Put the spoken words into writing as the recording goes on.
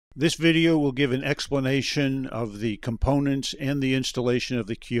This video will give an explanation of the components and the installation of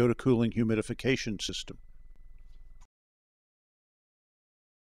the KyotoCooling humidification system.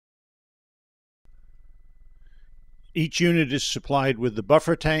 Each unit is supplied with the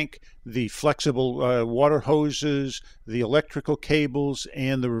buffer tank, the flexible water hoses, the electrical cables,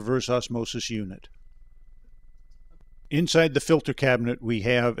 and the reverse osmosis unit. Inside the filter cabinet we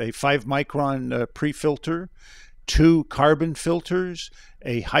have a 5-micron pre-filter, 2 carbon filters,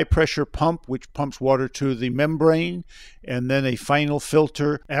 a high-pressure pump which pumps water to the membrane, and then a final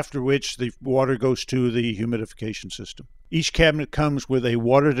filter, after which the water goes to the humidification system. Each cabinet comes with a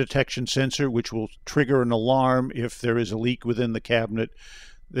water detection sensor which will trigger an alarm if there is a leak within the cabinet.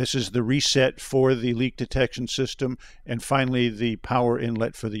 This is the reset for the leak detection system, and finally the power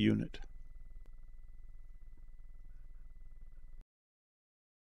inlet for the unit.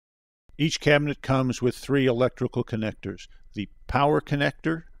 Each cabinet comes with 3 electrical connectors: the power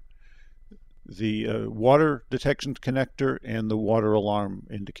connector, the water detection connector, and the water alarm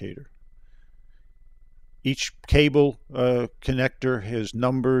indicator. Each cable connector is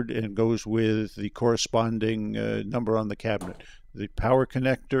numbered and goes with the corresponding number on the cabinet. The power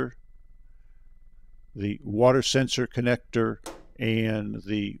connector, the water sensor connector, and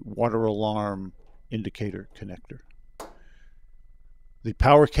the water alarm indicator connector. The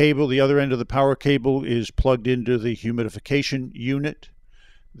power cable, the other end of the power cable, is plugged into the humidification unit.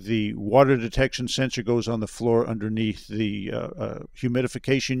 The water detection sensor goes on the floor underneath the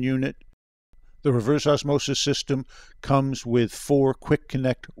humidification unit. The reverse osmosis system comes with 4 quick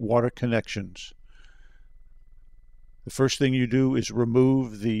connect water connections. The first thing you do is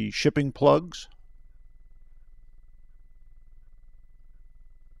remove the shipping plugs.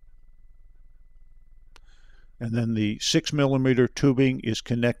 And then the 6mm tubing is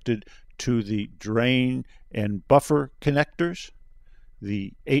connected to the drain and buffer connectors.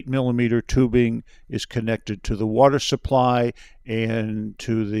 The 8mm tubing is connected to the water supply and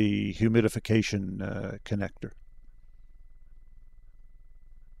to the humidification connector.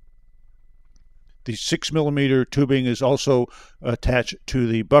 The 6mm tubing is also attached to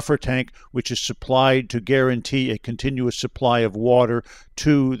the buffer tank, which is supplied to guarantee a continuous supply of water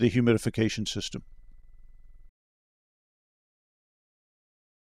to the humidification system.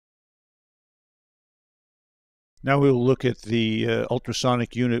 Now we will look at the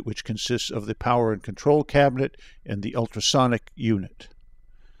ultrasonic unit, which consists of the power and control cabinet and the ultrasonic unit.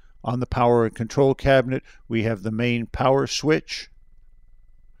 On the power and control cabinet, we have the main power switch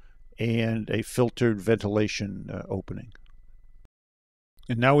and a filtered ventilation opening.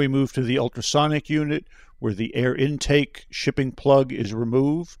 And now we move to the ultrasonic unit, where the air intake shipping plug is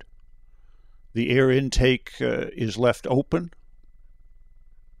removed. The air intake is left open.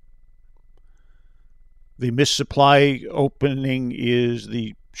 The mist supply opening is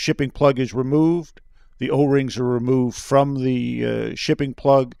the shipping plug is removed. The O-rings are removed from the shipping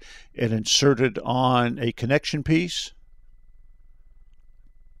plug and inserted on a connection piece.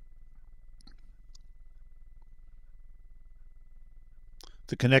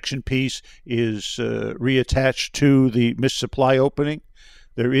 The connection piece is reattached to the mist supply opening.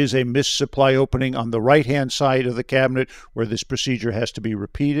 There is a mist supply opening on the right-hand side of the cabinet where this procedure has to be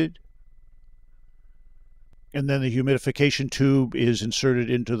repeated. And then the humidification tube is inserted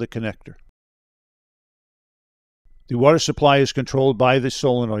into the connector. The water supply is controlled by the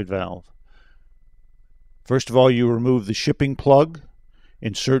solenoid valve. First of all, you remove the shipping plug,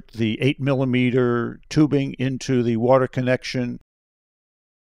 insert the 8mm tubing into the water connection.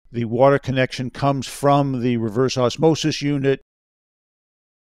 The water connection comes from the reverse osmosis unit.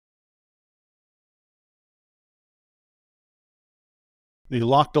 The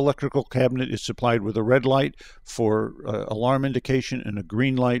locked electrical cabinet is supplied with a red light for alarm indication and a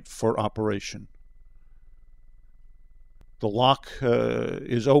green light for operation. The lock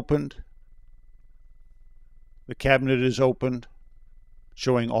is opened. The cabinet is opened,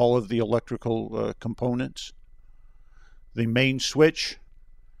 showing all of the electrical components. The main switch,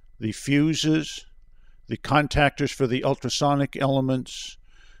 the fuses, the contactors for the ultrasonic elements,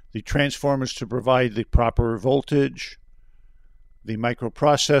 the transformers to provide the proper voltage, the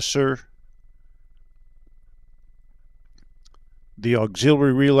microprocessor, the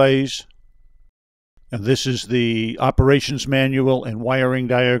auxiliary relays, and this is the operations manual and wiring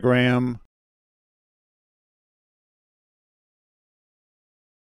diagram.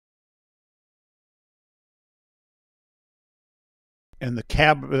 And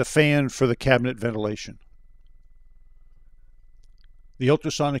the fan for the cabinet ventilation. The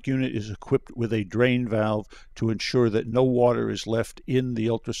ultrasonic unit is equipped with a drain valve to ensure that no water is left in the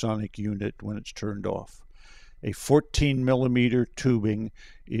ultrasonic unit when it's turned off. A 14 millimeter tubing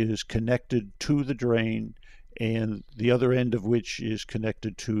is connected to the drain, and the other end of which is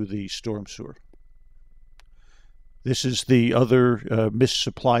connected to the storm sewer. This is the other mist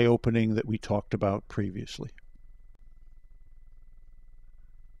supply opening that we talked about previously.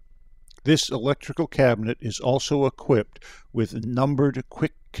 This electrical cabinet is also equipped with numbered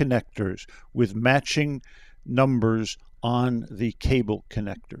quick connectors with matching numbers on the cable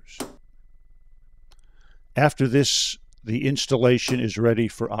connectors. After this, the installation is ready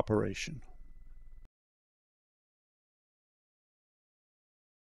for operation.